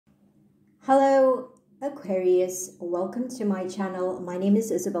Hello Aquarius, welcome to my channel. My name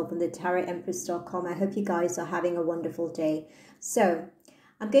is Isabelle from the TarotEmpress.com. I hope you guys are having a wonderful day. So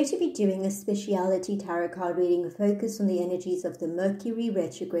I'm going to be doing a speciality tarot card reading focused on the energies of the Mercury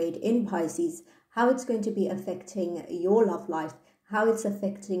retrograde in Pisces, how it's going to be affecting your love life, how it's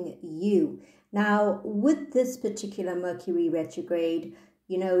affecting you. Now with this particular Mercury retrograde,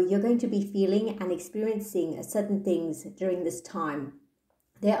 you're going to be feeling and experiencing certain things during this time.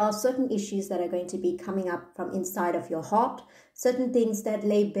 There are certain issues that are going to be coming up from inside of your heart, certain things that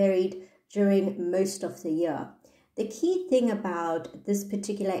lay buried during most of the year. The key thing about this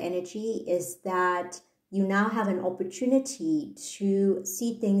particular energy is that you now have an opportunity to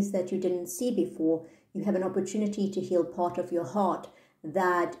see things that you didn't see before. You have an opportunity to heal part of your heart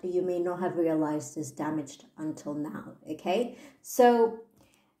that you may not have realized is damaged until now, okay? So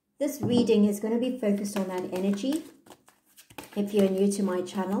this reading is going to be focused on that energy. If you're new to my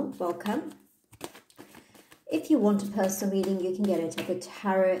channel, welcome. If you want a personal reading, you can get it at the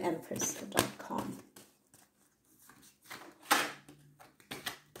TarotEmpress.com.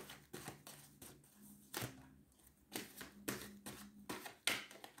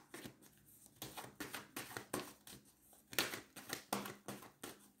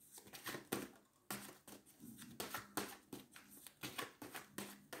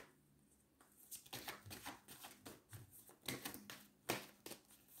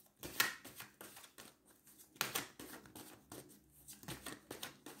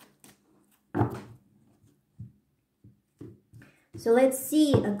 So let's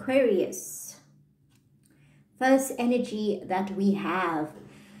see, Aquarius. First energy that we have.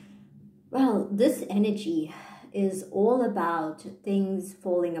 Well, this energy is all about things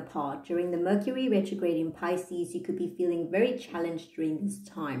falling apart. During the Mercury retrograde in Pisces, you could be feeling very challenged during this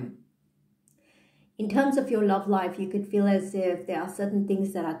time. In terms of your love life, you could feel as if there are certain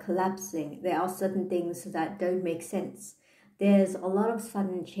things that are collapsing. There are certain things that don't make sense. There's a lot of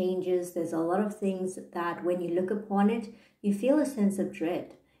sudden changes. There's a lot of things that when you look upon it, you feel a sense of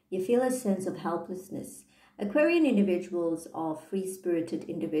dread. You feel a sense of helplessness. Aquarian individuals are free-spirited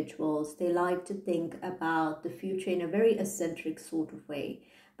individuals. They like to think about the future in a very eccentric sort of way.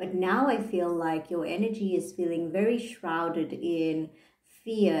 But now I feel like your energy is feeling very shrouded in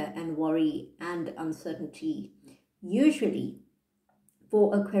fear and worry and uncertainty. Usually,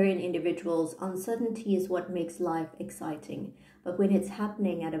 for Aquarian individuals, uncertainty is what makes life exciting. But when it's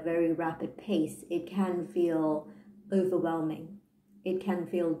happening at a very rapid pace, it can feel overwhelming. It can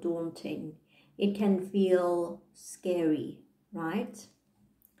feel daunting. It can feel scary, right?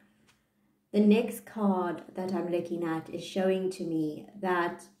 The next card that I'm looking at is showing to me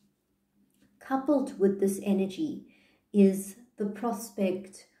that coupled with this energy is the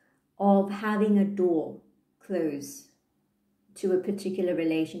prospect of having a door close to a particular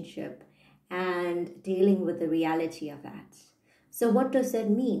relationship and dealing with the reality of that. So what does that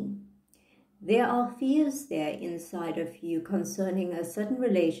mean? There are fears there inside of you concerning a certain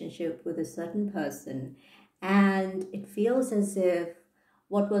relationship with a certain person, and it feels as if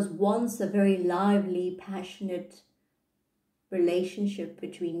what was once a very lively, passionate relationship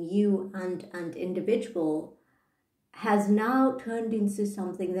between you and an individual has now turned into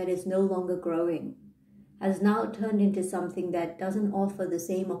something that is no longer growing, has now turned into something that doesn't offer the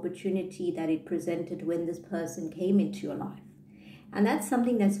same opportunity that it presented when this person came into your life. And that's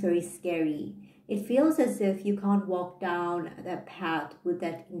something that's very scary. It feels as if you can't walk down that path with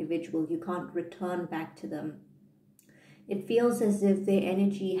that individual. You can't return back to them. It feels as if their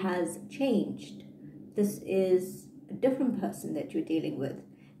energy has changed. This is a different person that you're dealing with.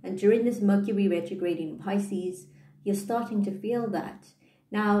 And during this Mercury retrograde in Pisces, you're starting to feel that.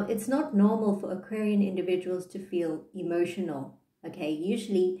 Now, it's not normal for Aquarian individuals to feel emotional, okay?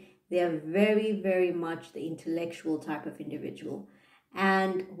 Usually, they're very, very much the intellectual type of individual.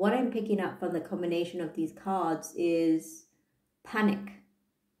 And what I'm picking up from the combination of these cards is panic,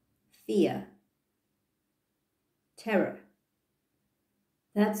 fear, terror.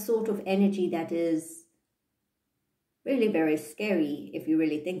 That sort of energy that is really very scary if you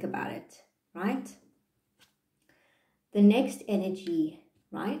really think about it, right? The next energy,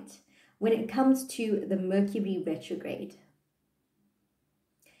 right? When it comes to the Mercury retrograde,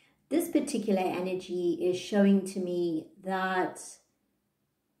 this particular energy is showing to me that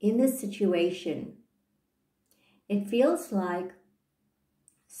in this situation, it feels like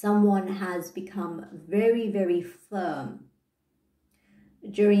someone has become very, very firm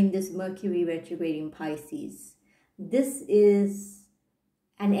during this Mercury retrograde in Pisces. This is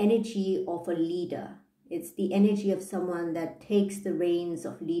an energy of a leader. It's the energy of someone that takes the reins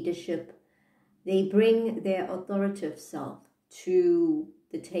of leadership. They bring their authoritative self to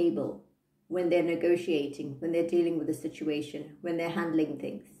the table. when they're negotiating, when they're dealing with a situation, when they're handling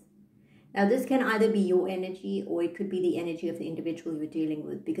things. Now, this can either be your energy or it could be the energy of the individual you're dealing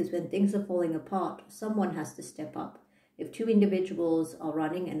with, because when things are falling apart, someone has to step up. If two individuals are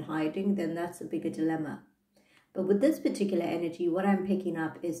running and hiding, then that's a bigger dilemma. But with this particular energy, what I'm picking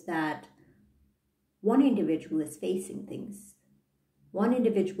up is that one individual is facing things. One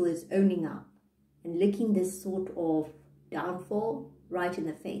individual is owning up and looking this sort of downfall right in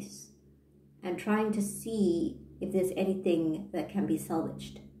the face and trying to see if there's anything that can be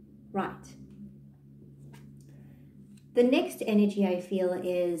salvaged. Right. The next energy I feel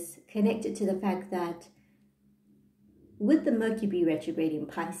is connected to the fact that with the Mercury retrograde in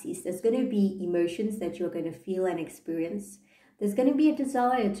Pisces, there's going to be emotions that you're going to feel and experience. There's going to be a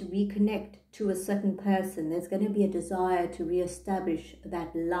desire to reconnect to a certain person. There's going to be a desire to reestablish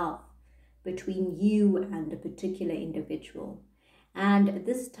that love between you and a particular individual. And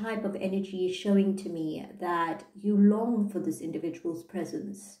this type of energy is showing to me that you long for this individual's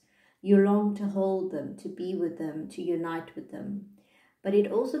presence. You long to hold them, to be with them, to unite with them. But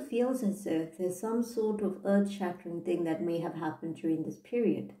it also feels as if there's some sort of earth-shattering thing that may have happened during this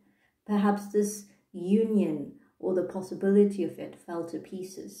period. Perhaps this union or the possibility of it fell to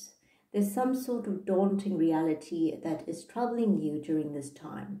pieces. There's some sort of daunting reality that is troubling you during this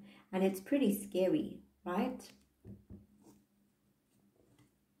time. And it's pretty scary, right?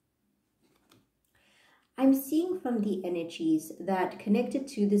 I'm seeing from the energies that connected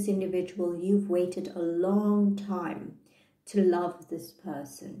to this individual, you've waited a long time to love this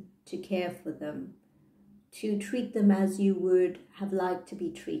person, to care for them, to treat them as you would have liked to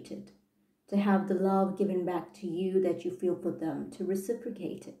be treated, to have the love given back to you that you feel for them, to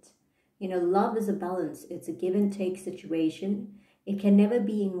reciprocate it. You know, love is a balance. It's a give and take situation. It can never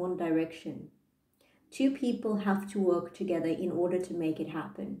be in one direction. Two people have to work together in order to make it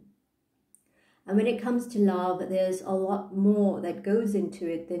happen. And when it comes to love, there's a lot more that goes into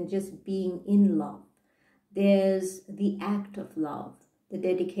it than just being in love. There's the act of love, the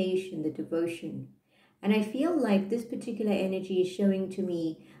dedication, the devotion. And I feel like this particular energy is showing to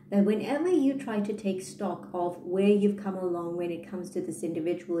me that whenever you try to take stock of where you've come along when it comes to this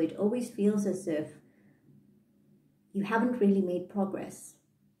individual, it always feels as if you haven't really made progress.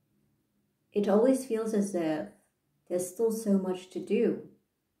 It always feels as if there's still so much to do.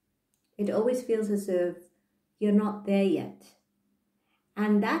 It always feels as if you're not there yet.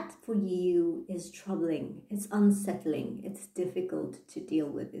 And that for you is troubling. It's unsettling. It's difficult to deal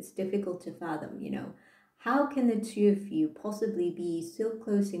with. It's difficult to fathom, you know. How can the two of you possibly be so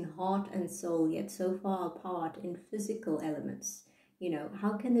close in heart and soul, yet so far apart in physical elements? You know,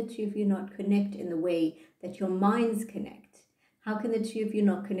 how can the two of you not connect in the way that your minds connect? How can the two of you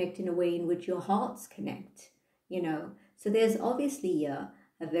not connect in a way in which your hearts connect? You know, so there's obviously a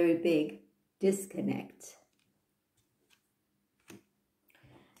very big disconnect.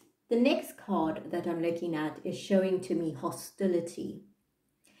 The next card that I'm looking at is showing to me hostility.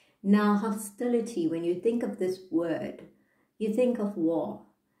 Now, hostility, when you think of this word, you think of war,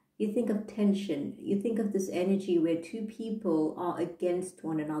 you think of tension, you think of this energy where two people are against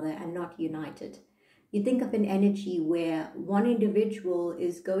one another and not united. You think of an energy where one individual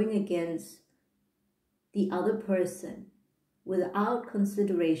is going against the other person without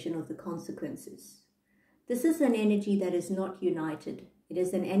consideration of the consequences. This is an energy that is not united. It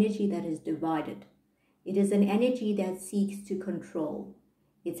is an energy that is divided. It is an energy that seeks to control.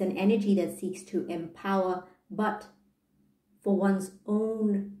 It's an energy that seeks to empower, but for one's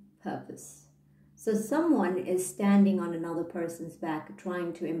own purpose. So someone is standing on another person's back,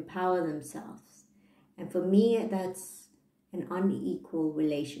 trying to empower themselves. And for me, that's an unequal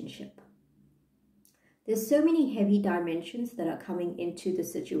relationship. There's so many heavy dimensions that are coming into the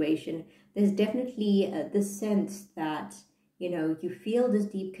situation. There's definitely this sense that, you know, you feel this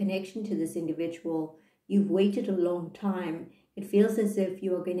deep connection to this individual. You've waited a long time. It feels as if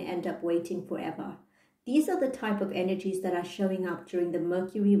you are going to end up waiting forever. These are the type of energies that are showing up during the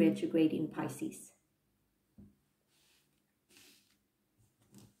Mercury retrograde in Pisces.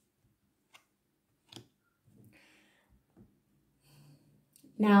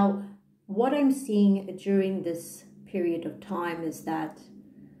 Now, what I'm seeing during this period of time is that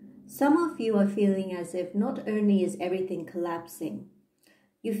some of you are feeling as if not only is everything collapsing,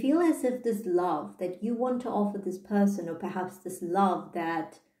 you feel as if this love that you want to offer this person, or perhaps this love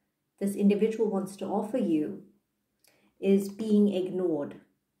that this individual wants to offer you, is being ignored.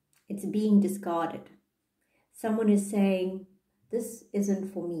 It's being discarded. Someone is saying, this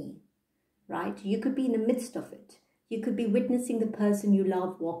isn't for me, right? You could be in the midst of it. You could be witnessing the person you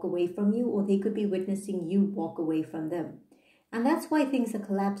love walk away from you, or they could be witnessing you walk away from them. And that's why things are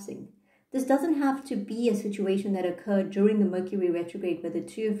collapsing. This doesn't have to be a situation that occurred during the Mercury retrograde where the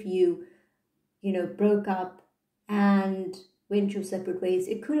two of you, broke up and went your separate ways.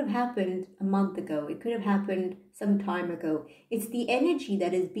 It could have happened a month ago. It could have happened some time ago. It's the energy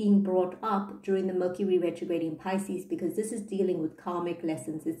that is being brought up during the Mercury retrograde in Pisces, because this is dealing with karmic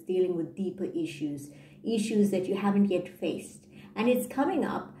lessons. It's dealing with deeper issues that you haven't yet faced. And it's coming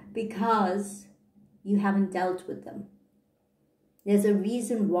up because you haven't dealt with them. There's a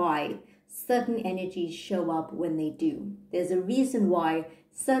reason why certain energies show up when they do. There's a reason why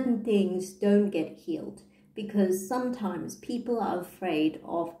certain things don't get healed, because sometimes people are afraid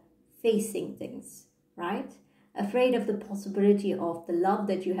of facing things, right? Afraid of the possibility of the love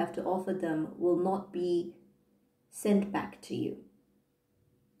that you have to offer them will not be sent back to you.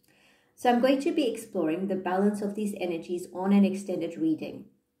 So I'm going to be exploring the balance of these energies on an extended reading.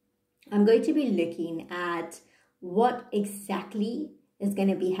 I'm going to be looking at what exactly is going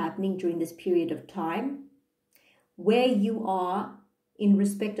to be happening during this period of time, where you are in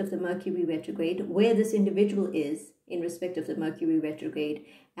respect of the Mercury retrograde, where this individual is in respect of the Mercury retrograde,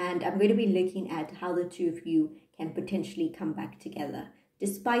 and I'm going to be looking at how the two of you can potentially come back together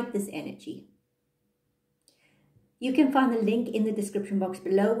despite this energy. You can find the link in the description box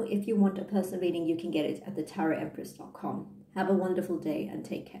below. If you want a personal reading, you can get it at thetarotempress.com. Have a wonderful day and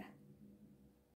take care.